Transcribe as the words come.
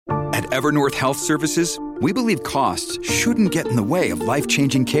At Evernorth Health Services, we believe costs shouldn't get in the way of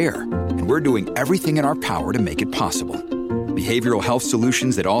life-changing care, and we're doing everything in our power to make it possible. Behavioral health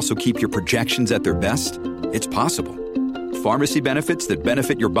solutions that also keep your projections at their best? It's possible. Pharmacy benefits that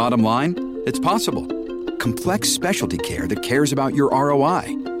benefit your bottom line? It's possible. Complex specialty care that cares about your ROI?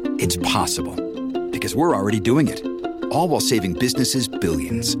 It's possible. Because we're already doing it. All while saving businesses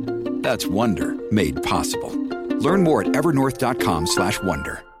billions. That's Wonder made possible. Learn more at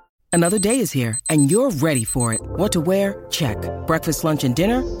evernorth.com/wonder. Another day is here, and you're ready for it. What to wear? Check. Breakfast, lunch, and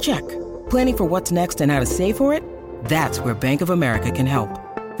dinner? Check. Planning for what's next and how to save for it? That's where Bank of America can help.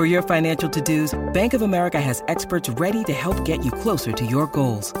 For your financial to-dos, Bank of America has experts ready to help get you closer to your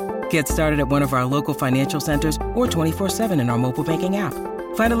goals. Get started at one of our local financial centers or 24/7 in our mobile banking app.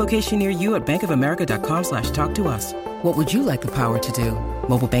 Find a location near you at bankofamerica.com/talktous. What would you like the power to do?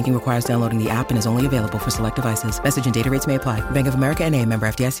 Mobile banking requires downloading the app and is only available for select devices. Message and data rates may apply. Bank of America NA, member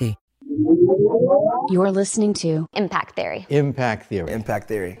FDIC. You're listening to Impact Theory. Impact Theory. Impact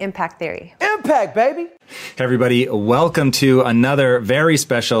Theory. Impact Theory. Impact, baby. Hey everybody, welcome to another very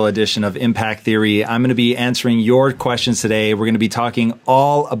special edition of Impact Theory. I'm going to be answering your questions today. We're going to be talking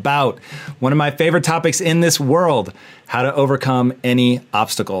all about one of my favorite topics in this world, how to overcome any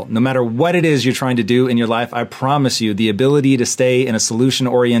obstacle. No matter what it is you're trying to do in your life, I promise you the ability to stay in a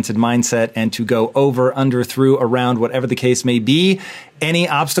solution-oriented mindset and to go over, under, through, around, whatever the case may be, any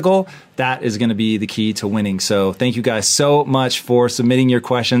obstacle, that is going to be the key to winning. So thank you guys so much for submitting your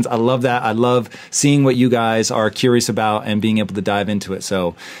questions. I love that. I love seeing what you guys are curious about and being able to dive into it.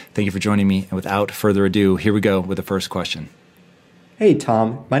 So thank you for joining me. And without further ado, here we go with the first question. Hey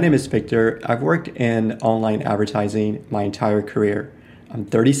Tom, my name is Victor. I've worked in online advertising my entire career. I'm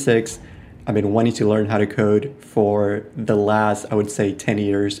 36. I've been wanting to learn how to code for the last, I would say, 10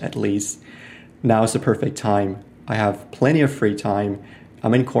 years at least. Now is the perfect time. I have plenty of free time.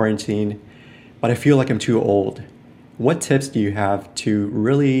 I'm in quarantine, but I feel like I'm too old. What tips do you have to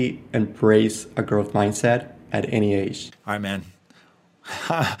really embrace a growth mindset at any age? All right, man.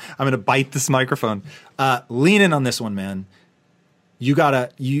 I'm going to bite this microphone. Lean in on this one, man.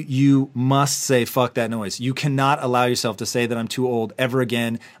 You must say, fuck that noise. You cannot allow yourself to say that I'm too old ever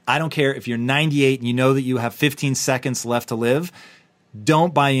again. I don't care if you're 98 and you know that you have 15 seconds left to live.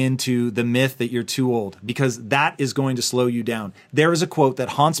 Don't buy into the myth that you're too old, because that is going to slow you down. There is a quote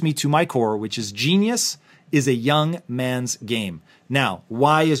that haunts me to my core, which is genius is a young man's game. Now,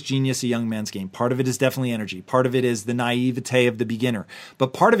 why is genius a young man's game? Part of it is definitely energy. Part of it is the naivete of the beginner.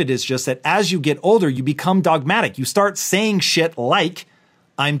 But part of it is just that as you get older, you become dogmatic. You start saying shit like,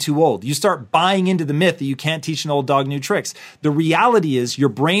 I'm too old. You start buying into the myth that you can't teach an old dog new tricks. The reality is your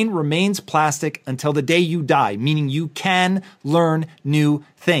brain remains plastic until the day you die, meaning you can learn new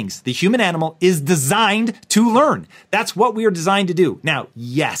things. The human animal is designed to learn. That's what we are designed to do. Now,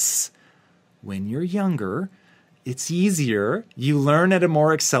 yes, when you're younger, it's easier. You learn at a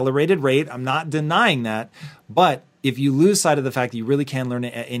more accelerated rate. I'm not denying that. But if you lose sight of the fact that you really can learn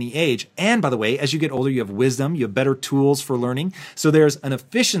at any age, and by the way, as you get older, you have wisdom, you have better tools for learning. So there's an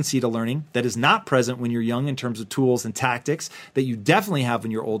efficiency to learning that is not present when you're young in terms of tools and tactics that you definitely have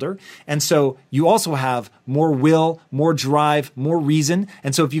when you're older. And so you also have more will, more drive, more reason.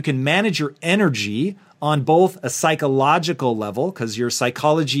 And so if you can manage your energy on both a psychological level, because your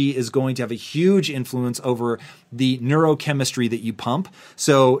psychology is going to have a huge influence over the neurochemistry that you pump.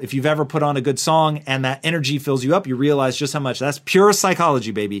 So if you've ever put on a good song and that energy fills you up, you realize just how much that's pure psychology,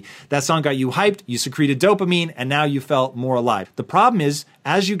 baby. That song got you hyped, you secreted dopamine, and now you felt more alive. The problem is,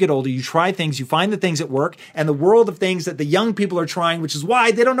 as you get older, you try things, you find the things that work, and the world of things that the young people are trying, which is why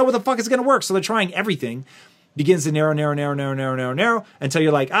they don't know what the fuck is going to work. So they're trying everything. Begins to narrow until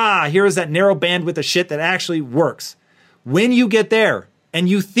you're like, here is that narrow bandwidth of shit that actually works. When you get there and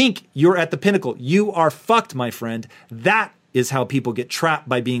you think you're at the pinnacle, you are fucked, my friend. That is how people get trapped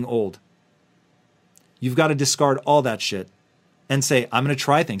by being old. You've got to discard all that shit and say, I'm going to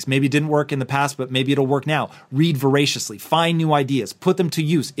try things. Maybe it didn't work in the past, but maybe it'll work now. Read voraciously, find new ideas, put them to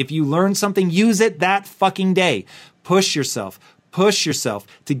use. If you learn something, use it that fucking day. Push yourself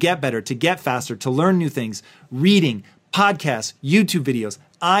to get better, to get faster, to learn new things, reading, podcasts, YouTube videos.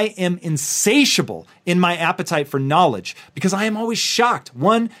 I am insatiable in my appetite for knowledge because I am always shocked.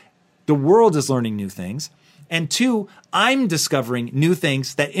 One, the world is learning new things. And two, I'm discovering new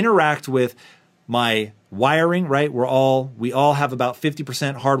things that interact with my wiring, right? We all have about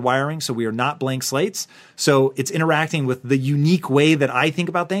 50% hard wiring, so we are not blank slates. So it's interacting with the unique way that I think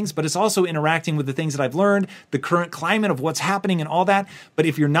about things, but it's also interacting with the things that I've learned, the current climate of what's happening and all that. But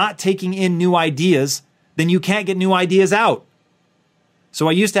if you're not taking in new ideas, then you can't get new ideas out. So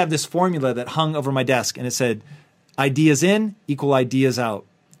I used to have this formula that hung over my desk and it said, ideas in equal ideas out.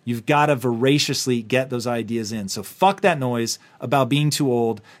 You've got to voraciously get those ideas in. So fuck that noise about being too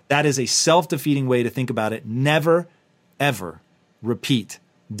old. That is a self-defeating way to think about it. Never, ever repeat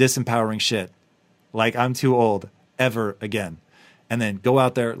disempowering shit like I'm too old ever again. And then go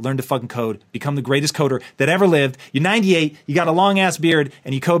out there, learn to fucking code, become the greatest coder that ever lived. You're 98, you got a long ass beard,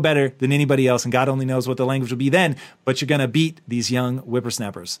 and you code better than anybody else, and God only knows what the language will be then, but you're gonna beat these young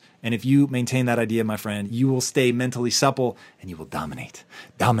whippersnappers. And if you maintain that idea, my friend, you will stay mentally supple and you will dominate.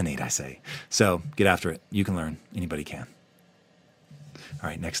 Dominate, I say. So get after it. You can learn. Anybody can. All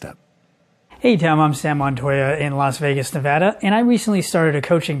right, next up. Hey Tom, I'm Sam Montoya in Las Vegas, Nevada, and I recently started a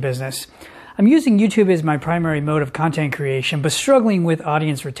coaching business. I'm using YouTube as my primary mode of content creation, but struggling with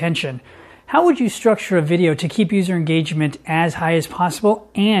audience retention. How would you structure a video to keep user engagement as high as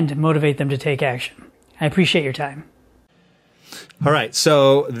possible and motivate them to take action? I appreciate your time. All right,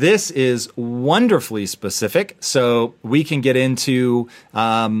 so this is wonderfully specific. So we can get into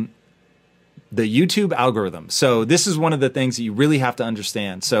the YouTube algorithm. So this is one of the things that you really have to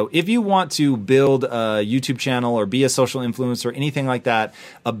understand. So if you want to build a YouTube channel or be a social influencer, anything like that,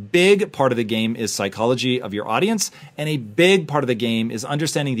 a big part of the game is psychology of your audience. And a big part of the game is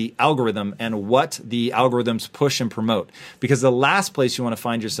understanding the algorithm and what the algorithms push and promote. Because the last place you want to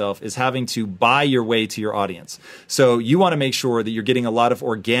find yourself is having to buy your way to your audience. So you want to make sure that you're getting a lot of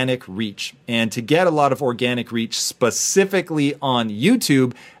organic reach. And to get a lot of organic reach specifically on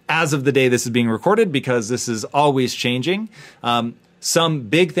YouTube, as of the day this is being recorded, because this is always changing, some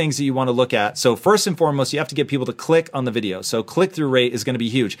big things that you want to look at. So first and foremost, you have to get people to click on the video. So click-through rate is going to be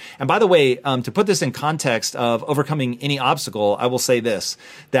huge. And by the way, to put this in context of overcoming any obstacle, I will say this,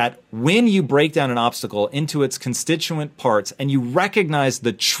 that when you break down an obstacle into its constituent parts and you recognize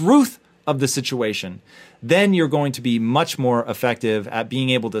the truth of the situation, then you're going to be much more effective at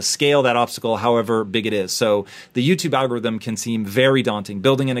being able to scale that obstacle however big it is. So the YouTube algorithm can seem very daunting.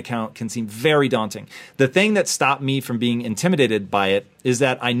 Building an account can seem very daunting. The thing that stopped me from being intimidated by it is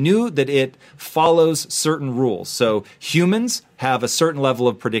that I knew that it follows certain rules. So humans have a certain level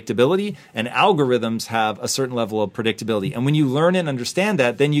of predictability and algorithms have a certain level of predictability. And when you learn and understand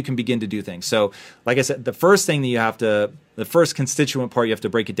that, then you can begin to do things. So like I said, the first thing that the first constituent part you have to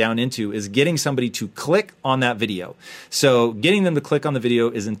break it down into is getting somebody to click on that video. So getting them to click on the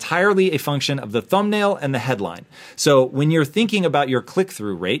video is entirely a function of the thumbnail and the headline. So when you're thinking about your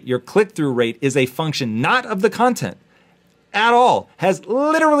click-through rate is a function not of the content at all. Has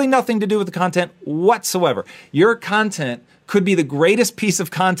literally nothing to do with the content whatsoever. Your content could be the greatest piece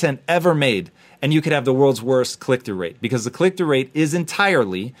of content ever made, and you could have the world's worst click-through rate because the click-through rate is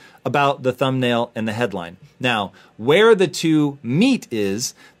entirely about the thumbnail and the headline. Now, where the two meet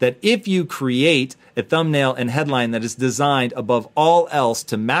is that if you create a thumbnail and headline that is designed above all else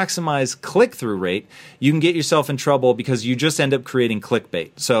to maximize click-through rate, you can get yourself in trouble because you just end up creating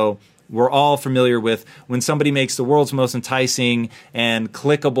clickbait. So we're all familiar with when somebody makes the world's most enticing and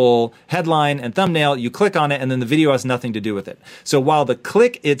clickable headline and thumbnail, you click on it and then the video has nothing to do with it. So while the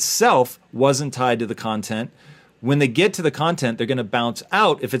click itself wasn't tied to the content, when they get to the content, they're going to bounce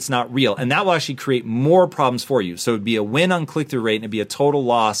out if it's not real. And that will actually create more problems for you. So it'd be a win on click-through rate and it'd be a total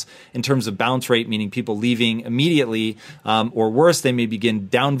loss in terms of bounce rate, meaning people leaving immediately, or worse, they may begin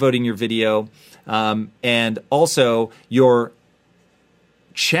downvoting your video. And also your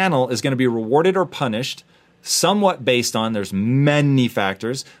channel is going to be rewarded or punished somewhat based on, there's many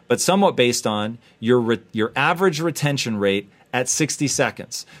factors, but somewhat based on your average retention rate at 60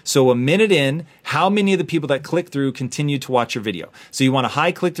 seconds. So a minute in, how many of the people that click through continue to watch your video? So you want a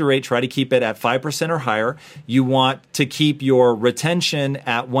high click-through rate, try to keep it at 5% or higher. You want to keep your retention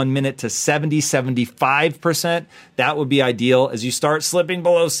at 1 minute to 75%. That would be ideal. As you start slipping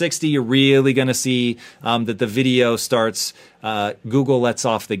below 60, you're really going to see that the video starts, Google lets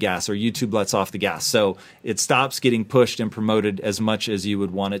off the gas or YouTube lets off the gas. So it stops getting pushed and promoted as much as you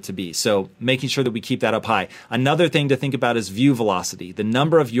would want it to be. So making sure that we keep that up high. Another thing to think about is view velocity, the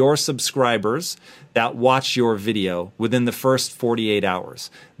number of your subscribers that watch your video within the first 48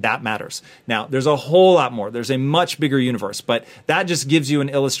 hours. That matters. Now, there's a whole lot more. There's a much bigger universe, but that just gives you an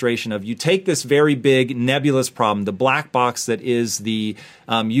illustration of you take this very big nebulous problem, the black box that is the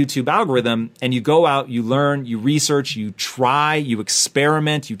YouTube algorithm, and you go out, you learn, you research, you try, you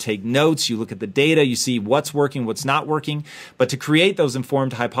experiment, you take notes, you look at the data, you see what's working, what's not working. But to create those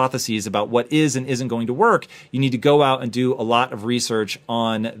informed hypotheses about what is and isn't going to work, you need to go out and do a lot of research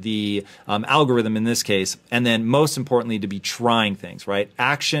on the algorithm in this case, and then most importantly, to be trying things, right?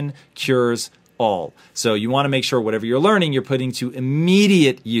 Action cures all. So you want to make sure whatever you're learning, you're putting to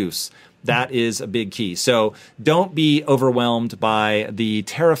immediate use. That is a big key. So don't be overwhelmed by the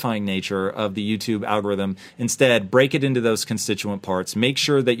terrifying nature of the YouTube algorithm. Instead, break it into those constituent parts. Make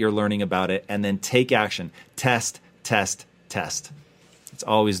sure that you're learning about it, and then take action. Test, test, test. It's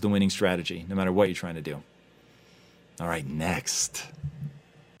always the winning strategy, no matter what you're trying to do. All right, next.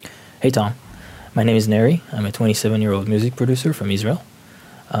 Hey, Tom. My name is Neri. I'm a 27-year-old music producer from Israel.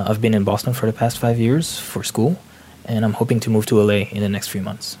 I've been in Boston for the past 5 years for school, and I'm hoping to move to LA in the next few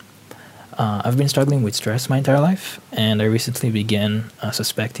months. I've been struggling with stress my entire life, and I recently began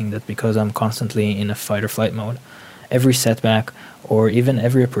suspecting that because I'm constantly in a fight-or-flight mode, every setback or even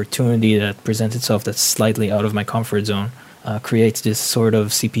every opportunity that presents itself that's slightly out of my comfort zone creates this sort of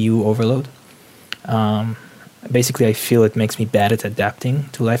CPU overload. Basically, I feel it makes me bad at adapting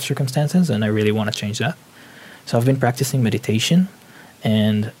to life circumstances, and I really want to change that. So I've been practicing meditation,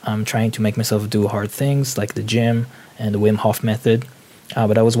 and I'm trying to make myself do hard things like the gym and the Wim Hof method.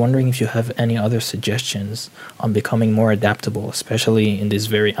 But I was wondering if you have any other suggestions on becoming more adaptable, especially in these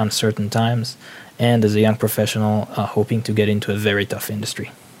very uncertain times, and as a young professional hoping to get into a very tough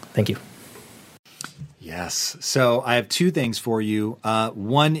industry. Thank you. Yes. So I have two things for you.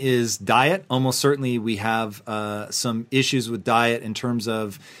 One is diet. Almost certainly we have some issues with diet in terms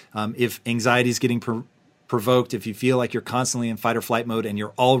of if anxiety is getting provoked, if you feel like you're constantly in fight or flight mode and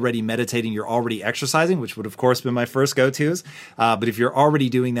you're already meditating, you're already exercising, which would of course be my first go-tos. But if you're already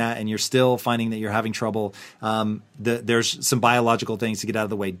doing that and you're still finding that you're having trouble, there's some biological things to get out of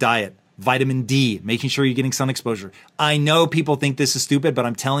the way. Diet, vitamin D, making sure you're getting sun exposure. I know people think this is stupid, but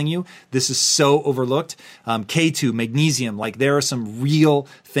I'm telling you, this is so overlooked. K2, magnesium, like there are some real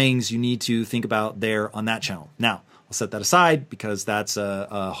things you need to think about there on that channel. Now, I'll set that aside because that's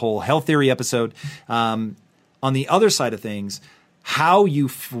a whole health theory episode. On the other side of things, how you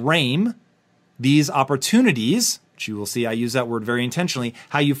frame these opportunities, which you will see I use that word very intentionally,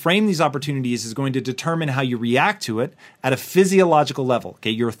 how you frame these opportunities is going to determine how you react to it at a physiological level.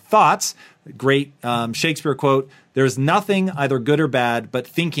 Okay, your thoughts, great Shakespeare quote, there's nothing either good or bad, but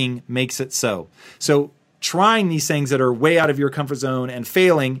thinking makes it so. So trying these things that are way out of your comfort zone and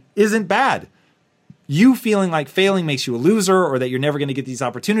failing isn't bad. You feeling like failing makes you a loser or that you're never going to get these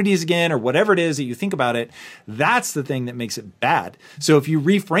opportunities again or whatever it is that you think about it, that's the thing that makes it bad. So if you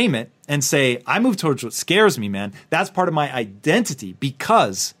reframe it and say, I move towards what scares me, man, that's part of my identity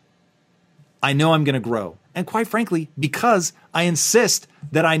because I know I'm going to grow. And quite frankly, because I insist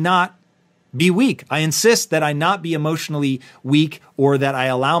that I not be weak. I insist that I not be emotionally weak or that I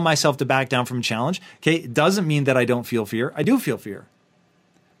allow myself to back down from a challenge. Okay, it doesn't mean that I don't feel fear. I do feel fear.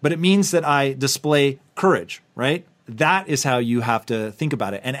 But it means that I display courage, right? That is how you have to think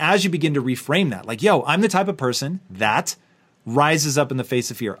about it. And as you begin to reframe that, like, yo, I'm the type of person that rises up in the face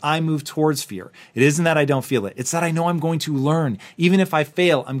of fear. I move towards fear. It isn't that I don't feel it. It's that I know I'm going to learn. Even if I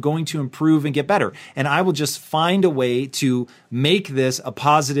fail, I'm going to improve and get better. And I will just find a way to make this a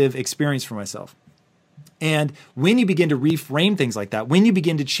positive experience for myself. And when you begin to reframe things like that, when you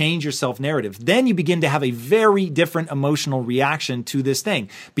begin to change your self-narrative, then you begin to have a very different emotional reaction to this thing.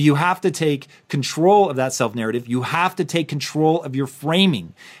 But you have to take control of that self-narrative. You have to take control of your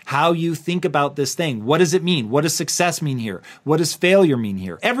framing, how you think about this thing. What does it mean? What does success mean here? What does failure mean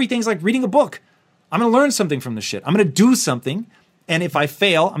here? Everything's like reading a book. I'm going to learn something from this shit. I'm going to do something. And if I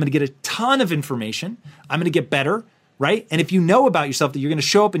fail, I'm going to get a ton of information. I'm going to get better. Right? And if you know about yourself that you're going to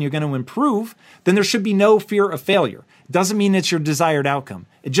show up and you're going to improve, then there should be no fear of failure. It doesn't mean it's your desired outcome.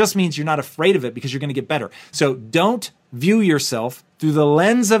 It just means you're not afraid of it because you're going to get better. So don't view yourself through the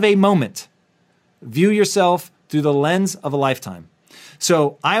lens of a moment. View yourself through the lens of a lifetime.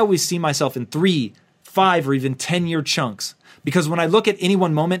 So I always see myself in 3, 5, or even 10-year chunks. Because when I look at any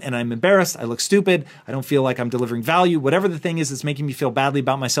one moment and I'm embarrassed, I look stupid, I don't feel like I'm delivering value, whatever the thing is that's making me feel badly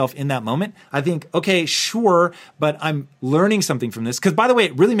about myself in that moment, I think, okay, sure, but I'm learning something from this. Because by the way,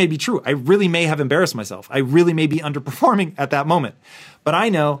 it really may be true. I really may have embarrassed myself. I really may be underperforming at that moment. But I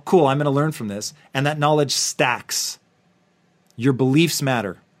know, cool, I'm going to learn from this. And that knowledge stacks. Your beliefs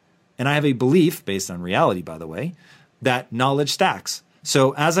matter. And I have a belief, based on reality, by the way, that knowledge stacks.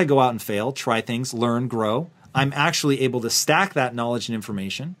 So as I go out and fail, try things, learn, grow, I'm actually able to stack that knowledge and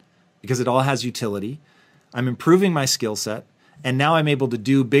information because it all has utility. I'm improving my skill set, and now I'm able to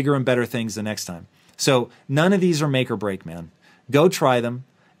do bigger and better things the next time. So none of these are make or break, man. Go try them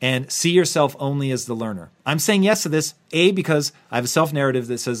and see yourself only as the learner. I'm saying yes to this, A, because I have a self-narrative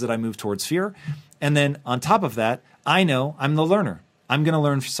that says that I move towards fear. And then on top of that, I know I'm the learner. I'm going to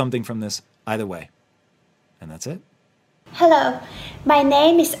learn something from this either way. And that's it. Hello, my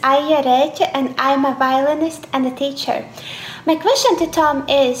name is Aya Rege and I'm a violinist and a teacher. My question to Tom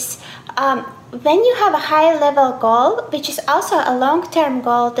is, When you have a high level goal, which is also a long-term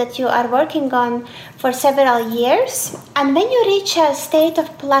goal that you are working on for several years, and when you reach a state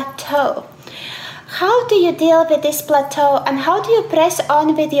of plateau, how do you deal with this plateau, and how do you press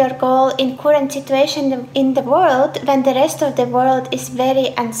on with your goal in current situation in the world when the rest of the world is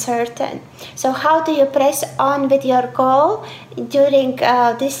very uncertain? So how do you press on with your goal during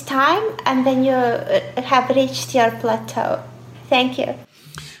this time and when you have reached your plateau? Thank you.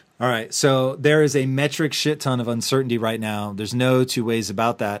 All right. So there is a metric shit ton of uncertainty right now. There's no two ways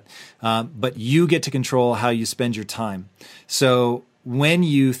about that. But you get to control how you spend your time. So when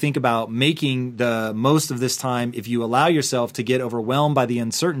you think about making the most of this time, if you allow yourself to get overwhelmed by the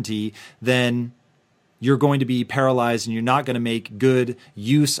uncertainty, then you're going to be paralyzed and you're not going to make good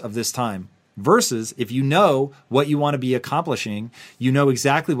use of this time. Versus if you know what you want to be accomplishing, you know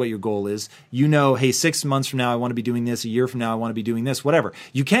exactly what your goal is. You know, hey, 6 months from now, I want to be doing this. A year from now, I want to be doing this, whatever.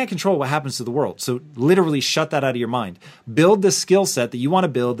 You can't control what happens to the world. So literally shut that out of your mind. Build the skill set that you want to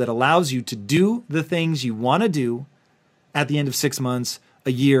build that allows you to do the things you want to do at the end of 6 months,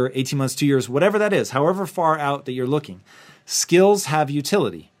 a year, 18 months, 2 years, whatever that is, however far out that you're looking. Skills have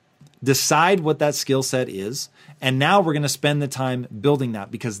utility. Decide what that skill set is. And now we're going to spend the time building that,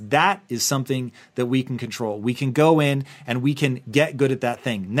 because that is something that we can control. We can go in and we can get good at that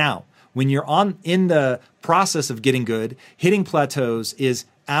thing. Now, when you're in the process of getting good, hitting plateaus is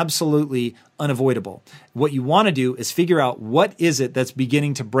absolutely unavoidable. What you want to do is figure out what is it that's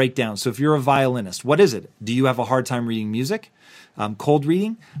beginning to break down. So if you're a violinist, what is it? Do you have a hard time reading music? Cold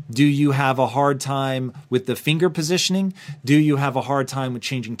reading? Do you have a hard time with the finger positioning? Do you have a hard time with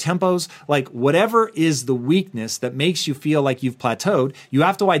changing tempos? Like whatever is the weakness that makes you feel like you've plateaued, you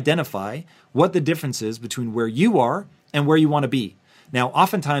have to identify what the difference is between where you are and where you want to be. Now,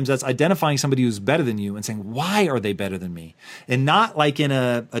 oftentimes that's identifying somebody who's better than you and saying, why are they better than me? And not like in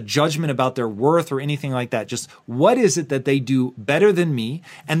a judgment about their worth or anything like that. Just what is it that they do better than me?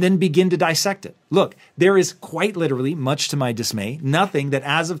 And then begin to dissect it. Look, there is quite literally, much to my dismay, nothing that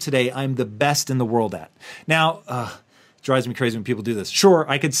as of today I'm the best in the world at. Now, drives me crazy when people do this. Sure,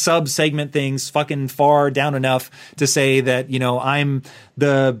 I could sub-segment things fucking far down enough to say that, you know, I'm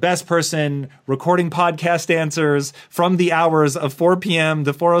the best person recording podcast answers from the hours of 4 p.m.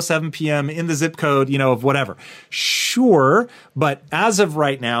 to 4:07 p.m. in the zip code, you know, of whatever. Sure, but as of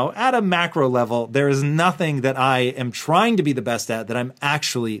right now, at a macro level, there is nothing that I am trying to be the best at that I'm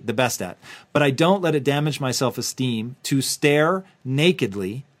actually the best at. But I don't let it damage my self-esteem to stare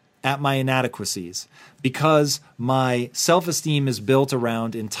nakedly at my inadequacies, because my self-esteem is built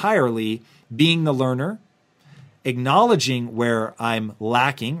around entirely being the learner, acknowledging where I'm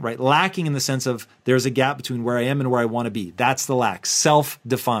lacking, right? Lacking in the sense of there's a gap between where I am and where I want to be. That's the lack,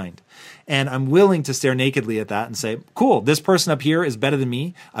 self-defined. And I'm willing to stare nakedly at that and say, cool, this person up here is better than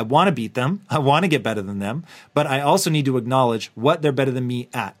me. I want to beat them. I want to get better than them. But I also need to acknowledge what they're better than me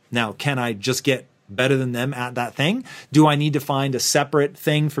at. Now, can I just get better than them at that thing? Do I need to find a separate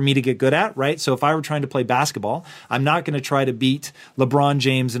thing for me to get good at, right? So if I were trying to play basketball, I'm not going to try to beat LeBron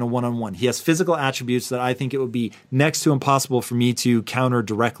James in a one-on-one. He has physical attributes that I think it would be next to impossible for me to counter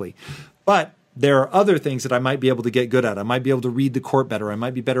directly. But there are other things that I might be able to get good at. I might be able to read the court better. I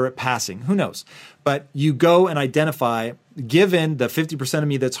might be better at passing. Who knows? But you go and identify, given the 50% of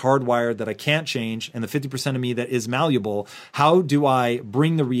me that's hardwired that I can't change and the 50% of me that is malleable, how do I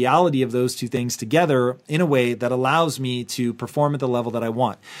bring the reality of those two things together in a way that allows me to perform at the level that I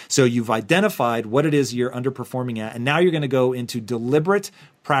want? So you've identified what it is you're underperforming at, and now you're going to go into deliberate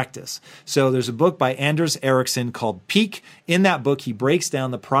practice. So there's a book by Anders Ericsson called Peak. In that book, he breaks down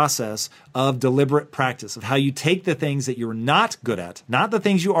the process of deliberate practice, of how you take the things that you're not good at, not the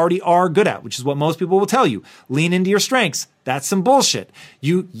things you already are good at, which is what most people will tell you. Lean into your strengths. That's some bullshit.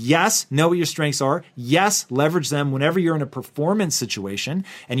 You, yes, know what your strengths are. Yes, leverage them whenever you're in a performance situation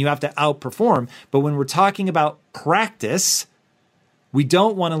and you have to outperform. But when we're talking about practice, we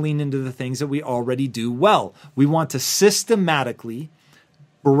don't want to lean into the things that we already do well. We want to systematically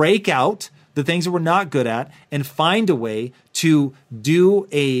break out the things that we're not good at and find a way to do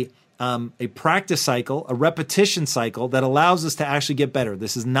a practice cycle, a repetition cycle that allows us to actually get better.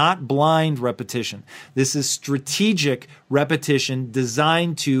 This is not blind repetition. This is strategic repetition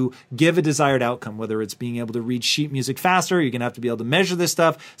designed to give a desired outcome, whether it's being able to read sheet music faster. You're going to have to be able to measure this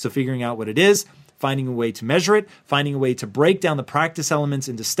stuff. So figuring out what it is, finding a way to measure it, finding a way to break down the practice elements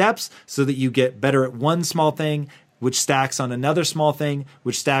into steps so that you get better at one small thing, which stacks on another small thing,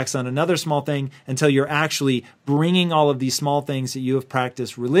 which stacks on another small thing, until you're actually bringing all of these small things that you have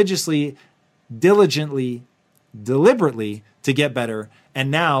practiced religiously, diligently, deliberately to get better.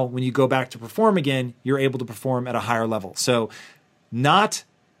 And now when you go back to perform again, you're able to perform at a higher level. So not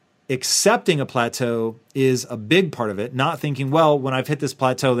accepting a plateau is a big part of it. Not thinking, well, when I've hit this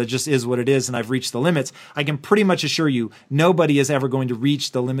plateau, that just is what it is and I've reached the limits. I can pretty much assure you, nobody is ever going to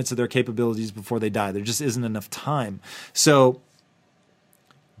reach the limits of their capabilities before they die. There just isn't enough time. So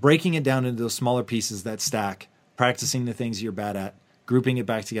breaking it down into those smaller pieces that stack, practicing the things you're bad at, grouping it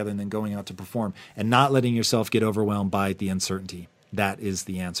back together, and then going out to perform, and not letting yourself get overwhelmed by the uncertainty. That is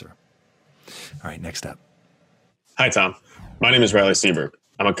the answer. All right, next up. Hi, Tom. My name is Riley Seberg.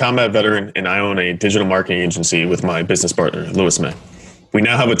 I'm a combat veteran, and I own a digital marketing agency with my business partner, Louis May. We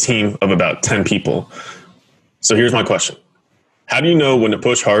now have a team of about 10 people. So here's my question. How do you know when to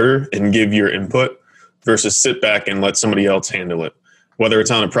push harder and give your input versus sit back and let somebody else handle it, whether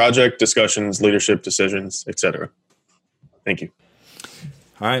it's on a project, discussions, leadership decisions, etc.? Thank you.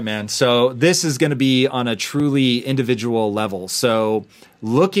 All right, man. So this is going to be on a truly individual level. So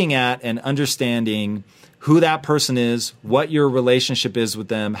looking at and understanding who that person is, what your relationship is with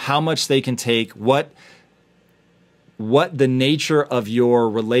them, how much they can take, what the nature of your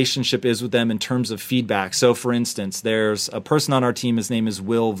relationship is with them in terms of feedback. So for instance, there's a person on our team, his name is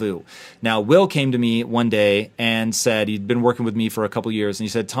Will Vu. Now, Will came to me one day and said, he'd been working with me for a couple years, and he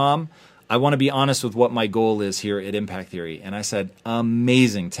said, Tom, I want to be honest with what my goal is here at Impact Theory. And I said,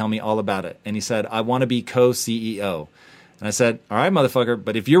 amazing, tell me all about it. And he said, I want to be co-CEO. And I said, all right, motherfucker,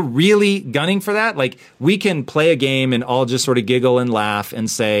 but if you're really gunning for that, like, we can play a game and all just sort of giggle and laugh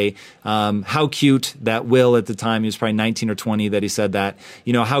and say how cute that Will at the time, he was probably 19 or 20 that he said that,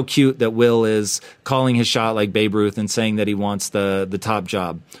 you know, how cute that Will is calling his shot like Babe Ruth and saying that he wants the top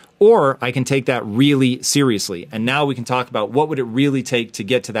job. Or I can take that really seriously. And now we can talk about what would it really take to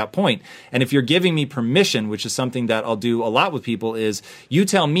get to that point. And if you're giving me permission, which is something that I'll do a lot with people, is you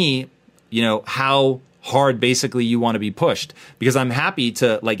tell me, you know, how hard basically you want to be pushed, because I'm happy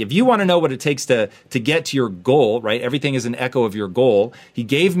to, like, if you want to know what it takes to get to your goal, right? Everything is an echo of your goal. He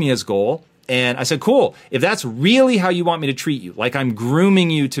gave me his goal. And I said, cool, if that's really how you want me to treat you, like I'm grooming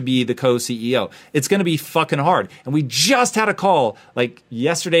you to be the co-CEO, it's going to be fucking hard. And we just had a call like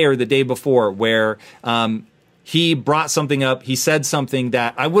yesterday or the day before where he brought something up. He said something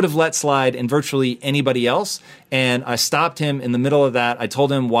that I would have let slide in virtually anybody else. And I stopped him in the middle of that. I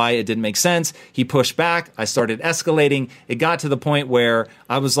told him why it didn't make sense. He pushed back. I started escalating. It got to the point where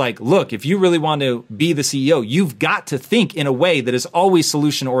I was like, look, if you really want to be the CEO, you've got to think in a way that is always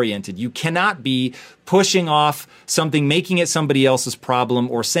solution oriented. You cannot be pushing off something, making it somebody else's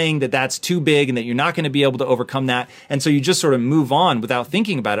problem, or saying that that's too big and that you're not going to be able to overcome that. And so you just sort of move on without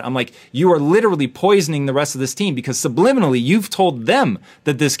thinking about it. I'm like, you are literally poisoning the rest of this team because subliminally you've told them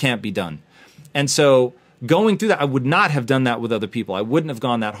that this can't be done. And so going through that, I would not have done that with other people. I wouldn't have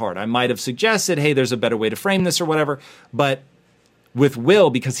gone that hard. I might have suggested, hey, there's a better way to frame this or whatever. But with Will,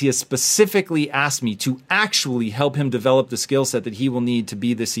 because he has specifically asked me to actually help him develop the skill set that he will need to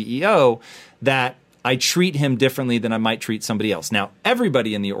be the CEO, that I treat him differently than I might treat somebody else. Now,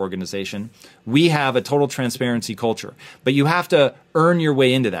 everybody in the organization, we have a total transparency culture, but you have to earn your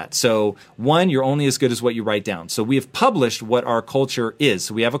way into that. So one, you're only as good as what you write down. So we have published what our culture is.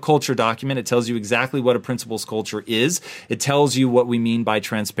 So we have a culture document. It tells you exactly what a principles culture is. It tells you what we mean by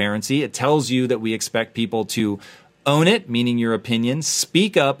transparency. It tells you that we expect people to own it, meaning your opinion,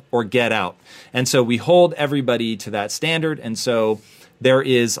 speak up, or get out. And so we hold everybody to that standard. And so there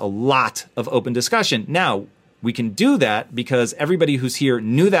is a lot of open discussion. Now, we can do that because everybody who's here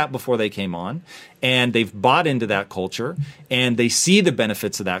knew that before they came on, and they've bought into that culture, and they see the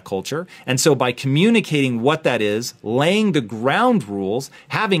benefits of that culture. And so by communicating what that is, laying the ground rules,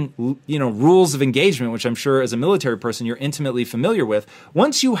 having, you know, rules of engagement, which I'm sure as a military person you're intimately familiar with,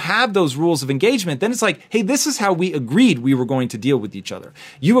 once you have those rules of engagement, then it's like, hey, this is how we agreed we were going to deal with each other.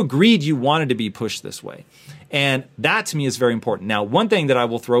 You agreed you wanted to be pushed this way. And that to me is very important. Now, one thing that I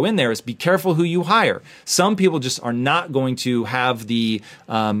will throw in there is be careful who you hire. Some people just are not going to have the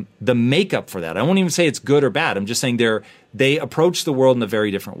makeup for that. I won't even say it's good or bad. I'm just saying they approach the world in a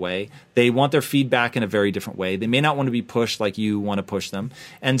very different way. They want their feedback in a very different way. They may not want to be pushed like you want to push them.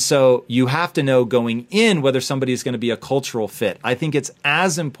 And so you have to know going in whether somebody is going to be a cultural fit. I think it's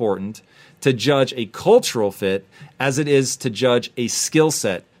as important to judge a cultural fit as it is to judge a skill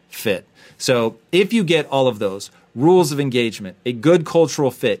set fit. So if you get all of those, rules of engagement, a good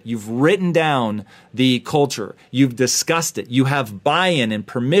cultural fit, you've written down the culture, you've discussed it, you have buy-in and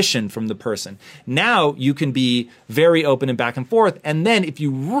permission from the person. Now you can be very open and back and forth. And then if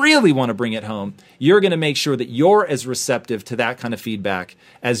you really want to bring it home, you're going to make sure that you're as receptive to that kind of feedback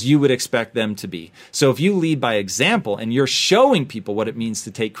as you would expect them to be. So if you lead by example and you're showing people what it means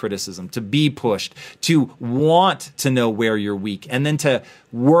to take criticism, to be pushed, to want to know where you're weak, and then to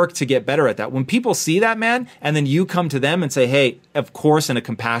work to get better at that. When people see that, man, and then you come to them and say, hey, of course, in a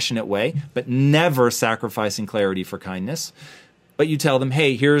compassionate way, but never sacrificing clarity for kindness. But you tell them,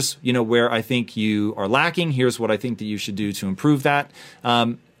 hey, here's, where I think you are lacking. Here's what I think that you should do to improve that.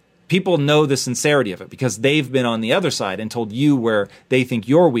 People know the sincerity of it because they've been on the other side and told you where they think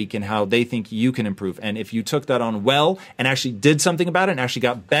you're weak and how they think you can improve. And if you took that on well and actually did something about it and actually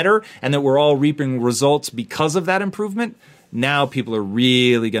got better and that we're all reaping results because of that improvement, now people are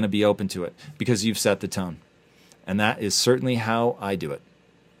really going to be open to it because you've set the tone. And that is certainly how I do it.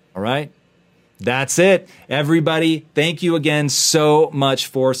 All right? That's it. Everybody, thank you again so much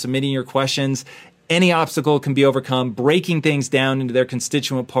for submitting your questions. Any obstacle can be overcome, breaking things down into their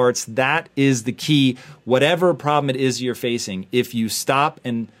constituent parts. That is the key. Whatever problem it is you're facing, if you stop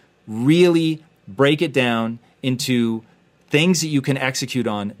and really break it down into things that you can execute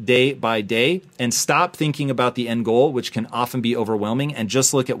on day by day and stop thinking about the end goal, which can often be overwhelming, and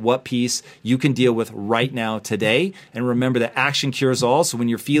just look at what piece you can deal with right now today. And remember that action cures all. So when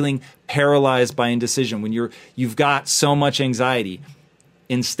you're feeling paralyzed by indecision, when you've got so much anxiety,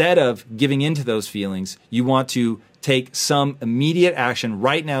 instead of giving into those feelings, you want to take some immediate action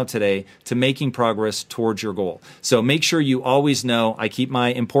right now today to making progress towards your goal. So make sure you always know, I keep my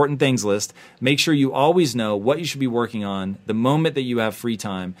important things list, make sure you always know what you should be working on the moment that you have free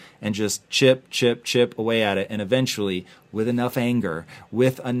time and just chip away at it. And eventually, with enough anger,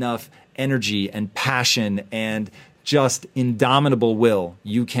 with enough energy and passion and just indomitable will,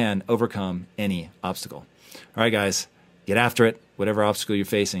 you can overcome any obstacle. All right, guys, get after it. Whatever obstacle you're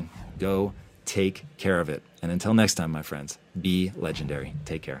facing, go take care of it. And until next time, my friends, be legendary.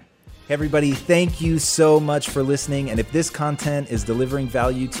 Take care. Hey everybody, thank you so much for listening. And if this content is delivering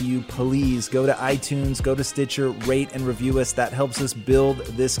value to you, please go to iTunes, go to Stitcher, rate and review us. That helps us build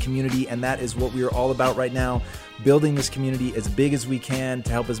this community. And that is what we are all about right now. Building this community as big as we can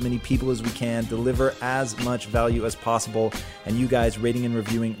to help as many people as we can, deliver as much value as possible. And you guys rating and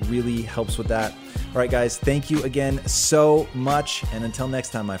reviewing really helps with that. All right, guys, thank you again so much. And until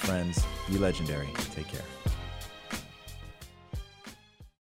next time, my friends, be legendary. Take care.